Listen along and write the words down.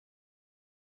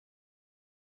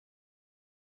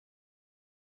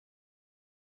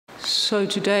So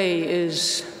today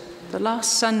is the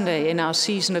last Sunday in our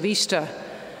season of Easter.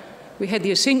 We had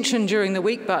the Ascension during the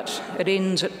week, but it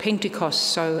ends at Pentecost,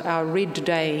 so our red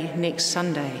day next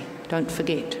Sunday. Don't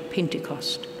forget,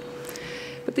 Pentecost.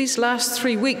 But these last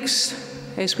 3 weeks,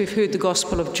 as we've heard the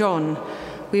Gospel of John,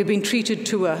 we have been treated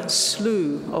to a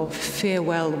slew of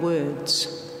farewell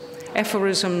words,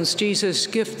 aphorisms Jesus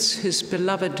gifts his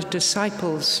beloved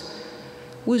disciples,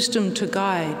 wisdom to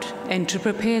guide and to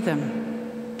prepare them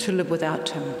to live without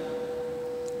him.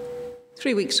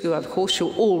 3 weeks ago, of course,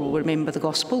 you'll all remember the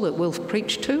Gospel that Wilf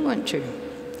preached to, won't you?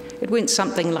 It went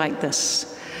something like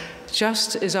this: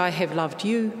 just as I have loved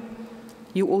you,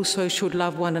 you also should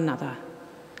love one another.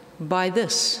 By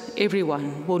this,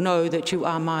 everyone will know that you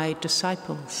are my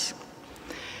disciples.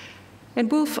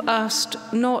 And Wilf asked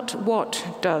not what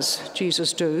does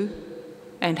Jesus do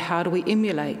and how do we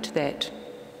emulate that.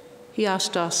 He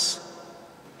asked us,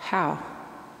 how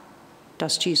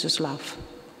does Jesus love?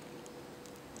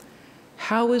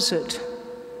 How is it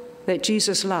that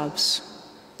Jesus loves?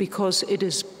 Because it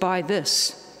is by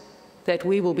this that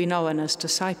we will be known as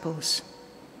disciples.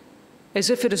 As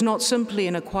if it is not simply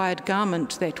an acquired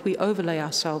garment that we overlay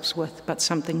ourselves with, but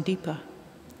something deeper.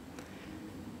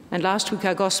 And last week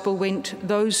our gospel went,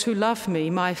 those who love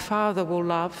me, my Father will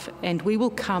love, and we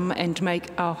will come and make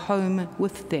our home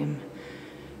with them.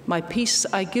 My peace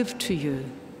I give to you,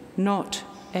 not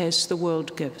as the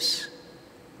world gives.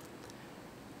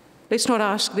 Let's not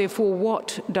ask, therefore,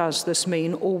 what does this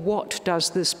mean, or what does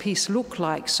this peace look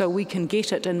like, so we can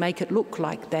get it and make it look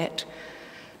like that.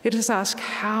 Let us ask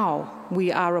how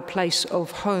we are a place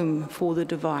of home for the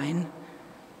divine.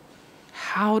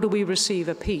 How do we receive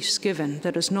a peace given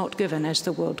that is not given as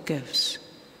the world gives?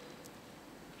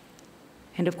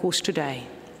 And of course today,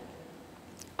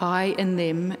 I in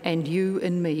them and you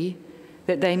in me,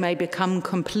 that they may become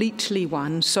completely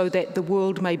one, so that the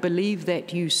world may believe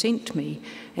that you sent me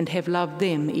and have loved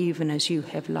them even as you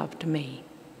have loved me.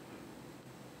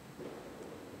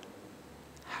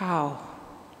 How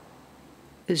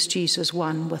is Jesus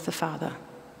one with the Father?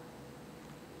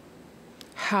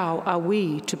 How are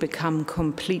we to become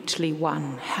completely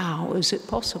one? How is it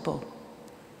possible?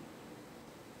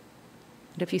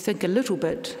 And if you think a little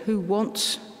bit, who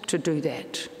wants to do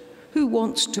that? Who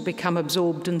wants to become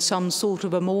absorbed in some sort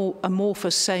of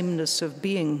amorphous sameness of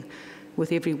being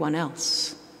with everyone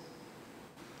else?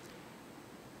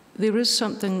 There is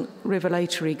something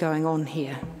revelatory going on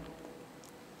here.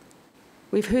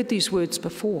 We've heard these words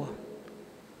before.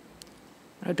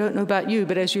 I don't know about you,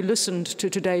 but as you listened to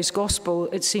today's gospel,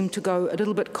 it seemed to go a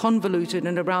little bit convoluted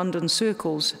and around in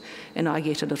circles, and I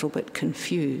get a little bit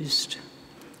confused,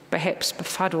 perhaps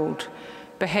befuddled.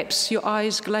 Perhaps your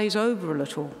eyes glaze over a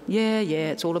little. Yeah,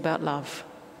 it's all about love.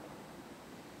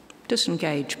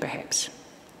 Disengage, perhaps.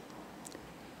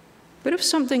 But if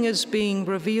something is being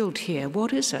revealed here,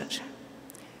 what is it?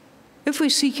 If we're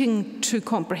seeking to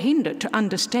comprehend it, to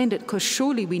understand it, because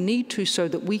surely we need to so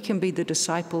that we can be the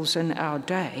disciples in our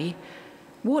day,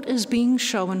 what is being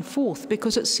shown forth?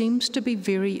 Because it seems to be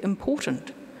very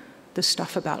important. The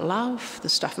stuff about love, the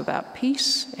stuff about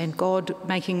peace, and God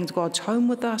making God's home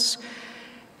with us,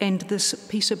 and this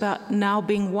piece about now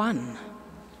being one.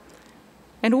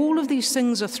 And all of these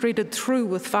things are threaded through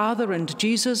with Father and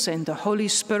Jesus and the Holy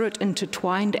Spirit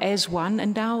intertwined as one,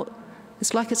 and now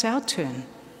it's like it's our turn.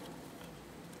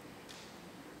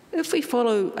 If we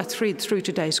follow a thread through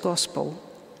today's gospel,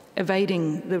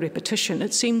 evading the repetition,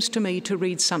 it seems to me to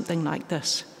read something like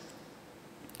this: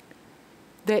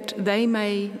 that they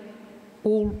may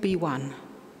all be one,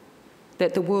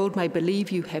 that the world may believe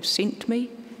you have sent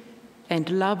me, and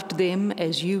loved them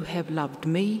as you have loved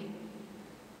me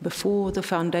before the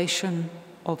foundation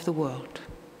of the world.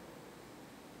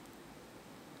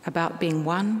 About being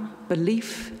one,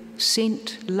 belief,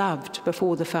 sent, loved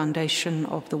before the foundation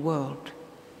of the world.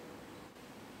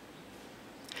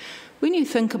 When you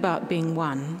think about being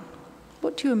one,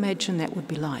 what do you imagine that would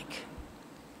be like?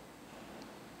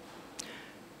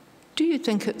 Do you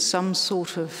think it's some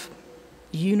sort of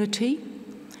unity,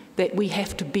 that we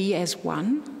have to be as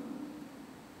one?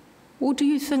 Or do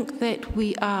you think that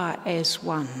we are as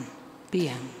one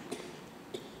being?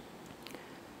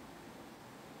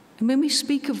 And when we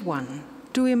speak of one,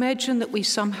 do we imagine that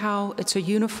it's a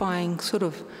unifying sort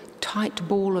of tight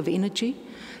ball of energy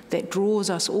that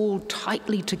draws us all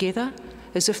tightly together,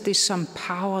 as if there's some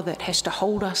power that has to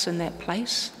hold us in that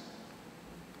place?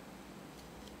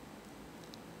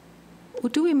 Or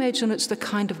do we imagine it's the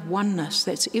kind of oneness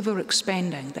that's ever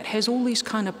expanding, that has all these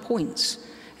kind of points,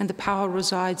 and the power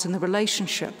resides in the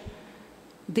relationship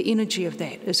the energy of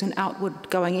that is an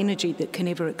outward-going energy that can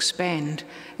never expand.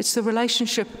 It's the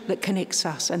relationship that connects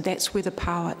us, and that's where the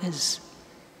power is.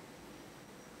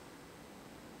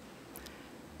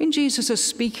 When Jesus is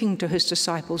speaking to his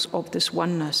disciples of this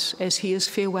oneness as he is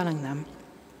farewelling them,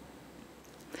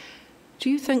 do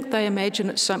you think they imagine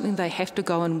it's something they have to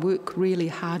go and work really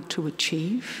hard to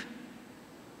achieve?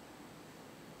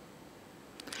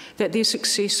 That their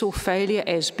success or failure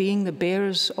as being the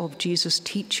bearers of Jesus'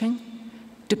 teaching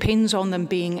depends on them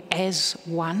being as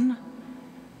one?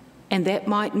 And that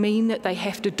might mean that they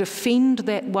have to defend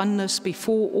that oneness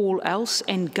before all else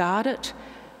and guard it,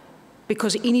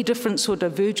 because any difference or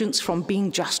divergence from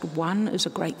being just one is a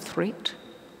great threat?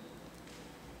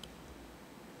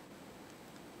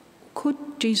 Could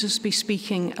Jesus be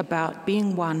speaking about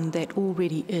being one that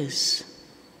already is?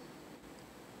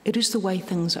 It is the way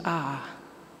things are.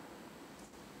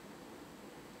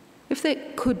 If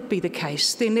that could be the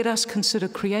case, then let us consider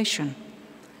creation.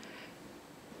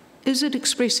 Is it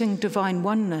expressing divine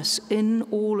oneness in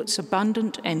all its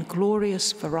abundant and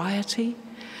glorious variety?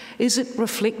 Is it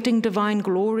reflecting divine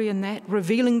glory in that,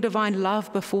 revealing divine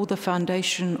love before the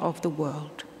foundation of the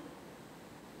world?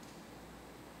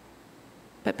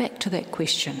 But back to that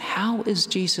question, how is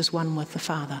Jesus one with the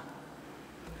Father?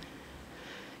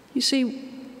 You see,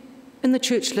 in the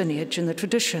church lineage, in the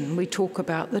tradition, we talk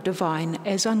about the divine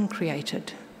as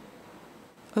uncreated,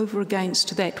 over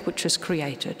against that which is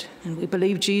created. And we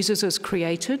believe Jesus is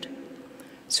created,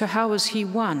 so how is he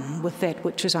one with that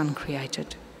which is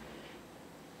uncreated?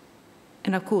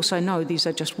 And of course, I know these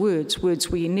are just words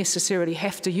we necessarily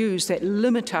have to use that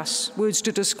limit us, words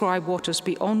to describe what is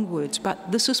beyond words,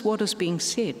 but this is what is being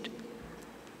said.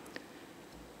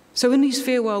 So in these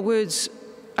farewell words,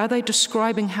 are they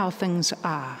describing how things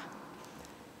are?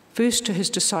 First to his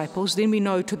disciples, then we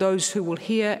know to those who will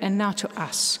hear, and now to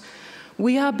us.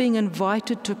 We are being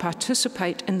invited to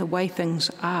participate in the way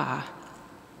things are.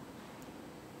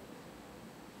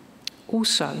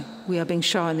 Also, we are being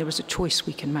shown there is a choice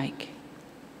we can make.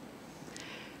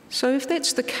 So if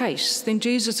that's the case, then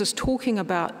Jesus is talking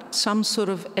about some sort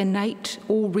of innate,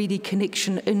 already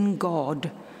connection in God.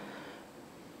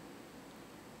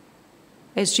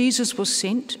 As Jesus was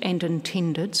sent and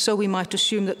intended, so we might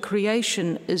assume that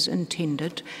creation is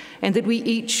intended and that we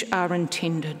each are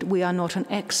intended. We are not an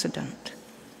accident.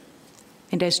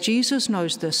 And as Jesus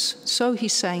knows this, so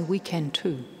he's saying we can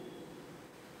too.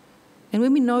 And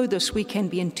when we know this, we can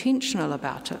be intentional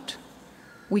about it.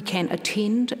 We can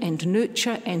attend and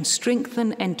nurture and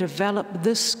strengthen and develop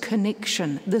this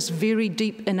connection, this very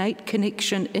deep innate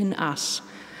connection in us.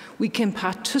 We can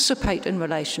participate in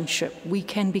relationship. We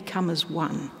can become as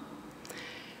one.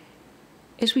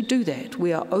 As we do that,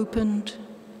 we are opened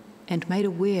and made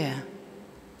aware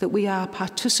that we are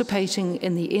participating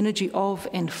in the energy of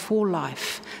and for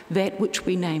life, that which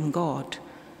we name God.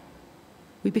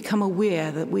 We become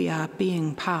aware that we are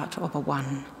being part of a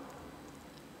one.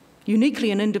 Uniquely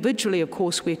and individually, of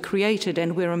course, we're created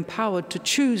and we're empowered to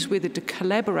choose whether to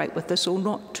collaborate with this or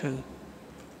not to.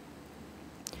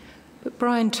 But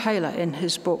Brian Taylor, in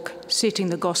his book, Setting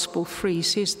the Gospel Free,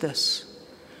 says this: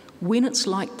 when it's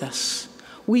like this,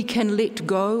 we can let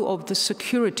go of the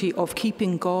security of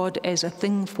keeping God as a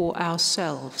thing for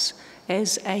ourselves,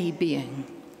 as a being.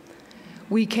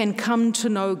 We can come to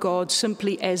know God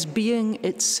simply as being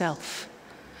itself,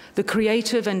 the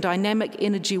creative and dynamic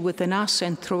energy within us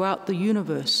and throughout the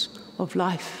universe of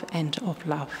life and of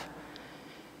love.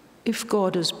 If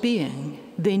God is being,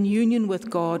 then union with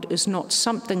God is not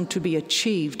something to be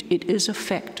achieved, it is a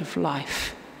fact of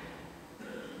life.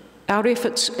 Our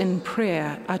efforts in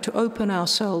prayer are to open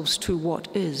ourselves to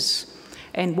what is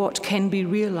and what can be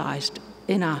realized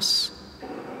in us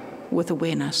with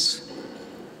awareness.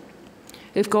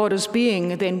 If God is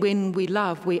being, then when we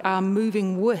love, we are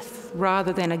moving with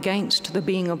rather than against the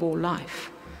being of all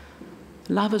life.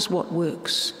 Love is what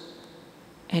works,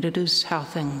 and it is how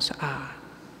things are.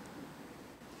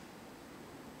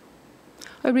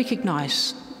 I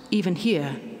recognise, even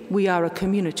here, we are a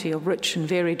community of rich and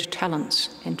varied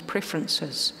talents and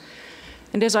preferences.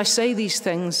 And as I say these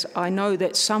things, I know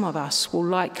that some of us will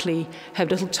likely have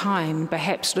little time,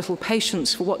 perhaps little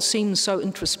patience for what seems so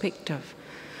introspective.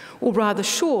 Or rather,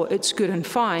 sure, it's good and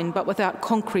fine, but without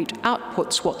concrete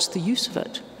outputs, what's the use of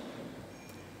it?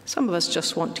 Some of us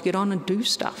just want to get on and do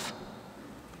stuff.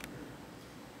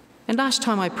 And last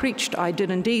time I preached, I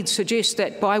did indeed suggest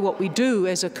that by what we do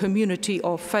as a community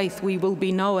of faith, we will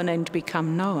be known and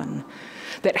become known.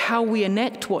 That how we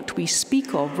enact what we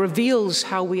speak of reveals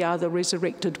how we are the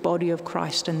resurrected body of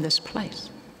Christ in this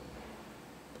place.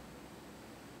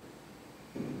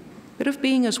 But if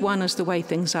being as one is the way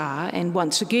things are, and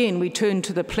once again we turn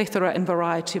to the plethora and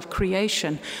variety of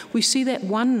creation, we see that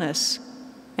oneness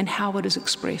and how it is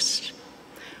expressed.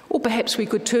 Or perhaps we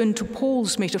could turn to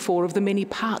Paul's metaphor of the many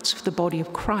parts of the body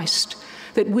of Christ,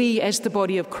 that we as the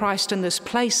body of Christ in this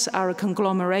place are a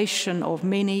conglomeration of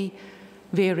many,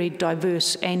 varied,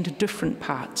 diverse and different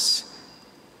parts.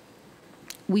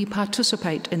 We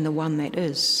participate in the one that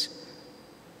is,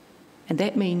 and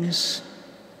that means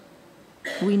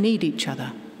we need each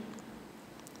other.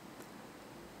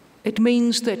 It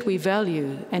means that we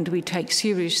value and we take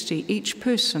seriously each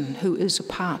person who is a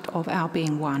part of our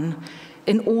being one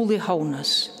in all their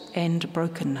wholeness and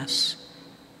brokenness.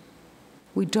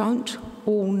 We don't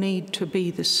all need to be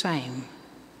the same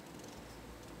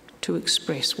to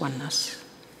express oneness.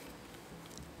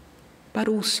 But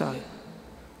also,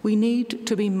 we need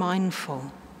to be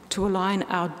mindful to align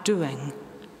our doing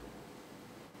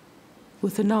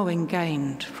with the knowing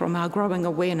gained from our growing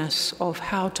awareness of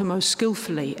how to most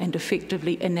skillfully and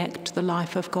effectively enact the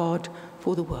life of God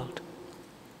for the world.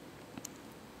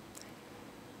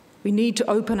 We need to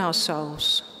open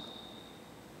ourselves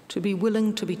to be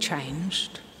willing to be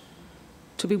changed,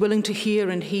 to be willing to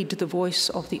hear and heed the voice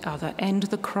of the other and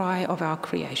the cry of our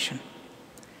creation.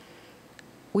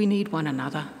 We need one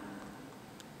another.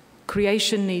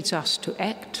 Creation needs us to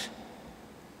act,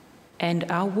 and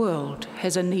our world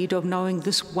has a need of knowing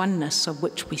this oneness of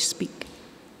which we speak.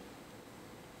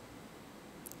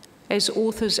 As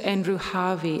authors Andrew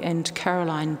Harvey and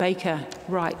Caroline Baker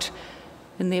write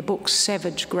in their book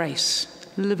Savage Grace,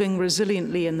 Living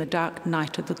Resiliently in the Dark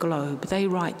Night of the Globe, they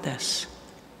write this: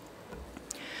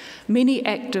 many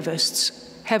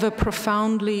activists have a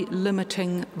profoundly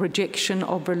limiting rejection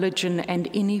of religion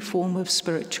and any form of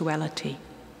spirituality.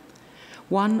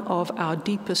 One of our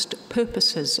deepest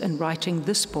purposes in writing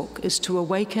this book is to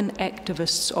awaken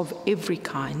activists of every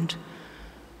kind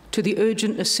to the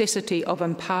urgent necessity of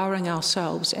empowering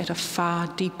ourselves at a far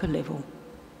deeper level,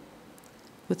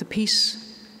 with the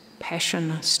peace,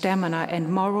 passion, stamina,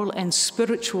 and moral and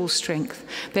spiritual strength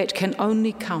that can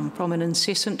only come from an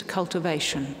incessant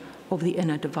cultivation of the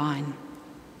inner divine.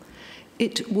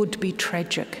 It would be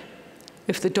tragic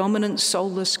if the dominant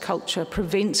soulless culture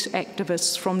prevents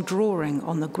activists from drawing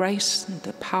on the grace,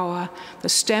 the power, the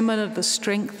stamina, the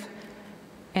strength,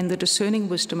 and the discerning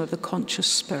wisdom of the conscious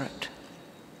spirit.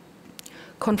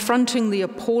 Confronting the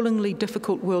appallingly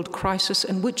difficult world crisis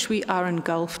in which we are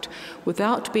engulfed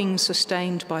without being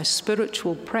sustained by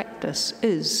spiritual practice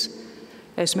is,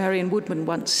 as Marion Woodman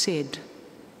once said,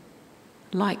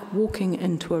 like walking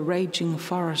into a raging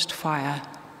forest fire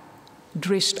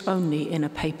dressed only in a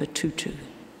paper tutu.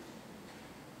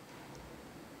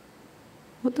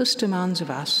 What this demands of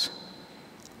us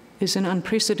is an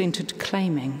unprecedented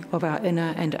claiming of our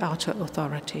inner and outer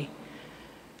authority.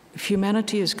 If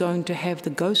humanity is going to have the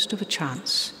ghost of a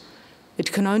chance,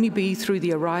 it can only be through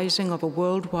the arising of a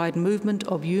worldwide movement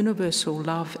of universal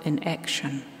love in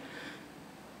action.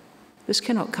 This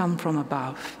cannot come from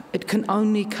above. It can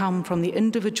only come from the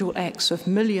individual acts of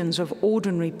millions of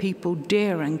ordinary people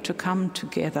daring to come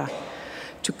together,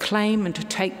 to claim and to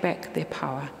take back their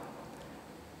power.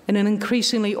 In an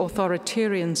increasingly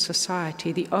authoritarian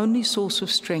society, the only source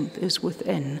of strength is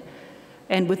within,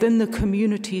 and within the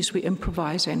communities we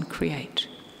improvise and create.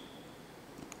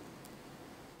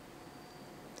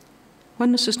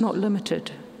 Oneness is not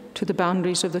limited to the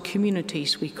boundaries of the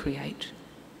communities we create.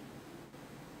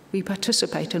 We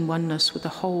participate in oneness with the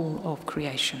whole of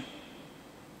creation.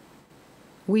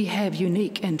 We have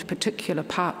unique and particular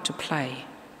part to play.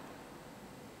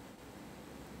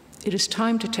 It is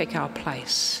time to take our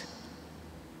place.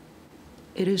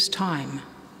 It is time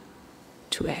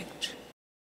to act.